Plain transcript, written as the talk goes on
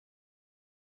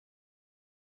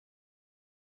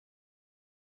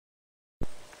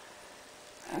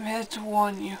I'm here to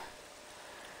warn you.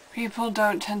 People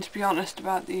don't tend to be honest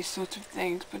about these sort of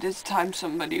things, but it's time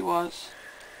somebody was.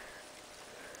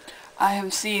 I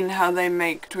have seen how they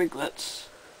make twiglets.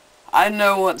 I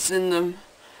know what's in them,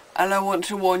 and I want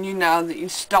to warn you now that you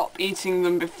stop eating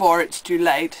them before it's too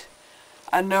late.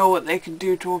 I know what they can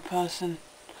do to a person.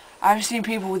 I've seen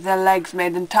people with their legs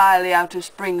made entirely out of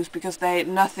springs because they ate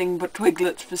nothing but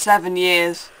twiglets for 7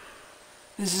 years.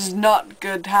 This is not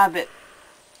good habit.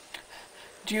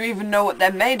 Do you even know what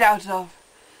they're made out of?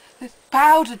 They're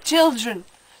powder, children,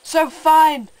 so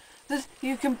fine that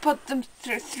you can put them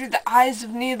through the eyes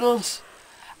of needles.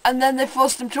 And then they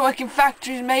force them to work in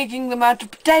factories making them out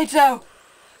of potato.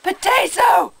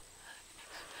 Potato!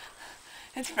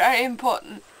 It's very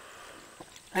important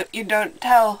that you don't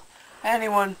tell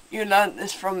anyone you learnt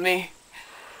this from me,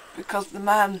 because the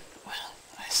man, well,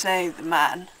 I say the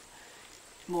man,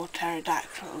 more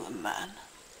pterodactyl than man.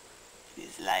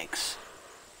 His legs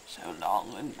so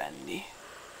long and bendy,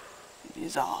 and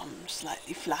his arms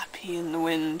slightly flappy in the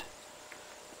wind.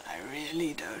 I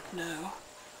really don't know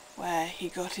where he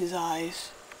got his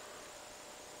eyes,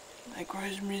 like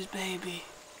Rosemary's Baby,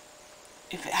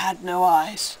 if it had no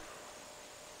eyes.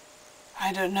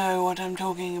 I don't know what I'm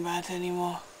talking about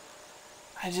anymore.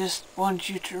 I just want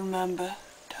you to remember,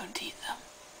 don't eat them,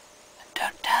 and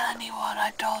don't tell anyone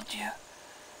I told you.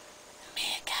 The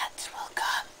meerkats will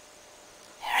come.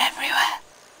 They're everywhere,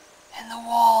 in the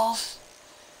walls,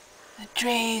 the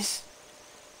trees,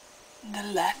 in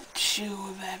the left shoe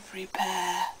of every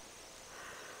pair.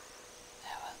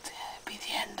 That will be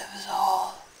the end of us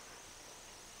all.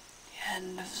 The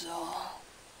end of us all.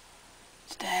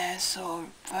 Today I saw a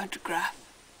photograph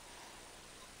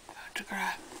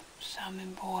some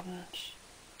importance,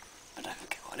 but I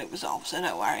forget what it was of, so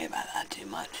don't worry about that too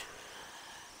much.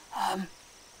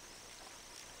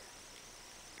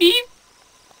 Beep!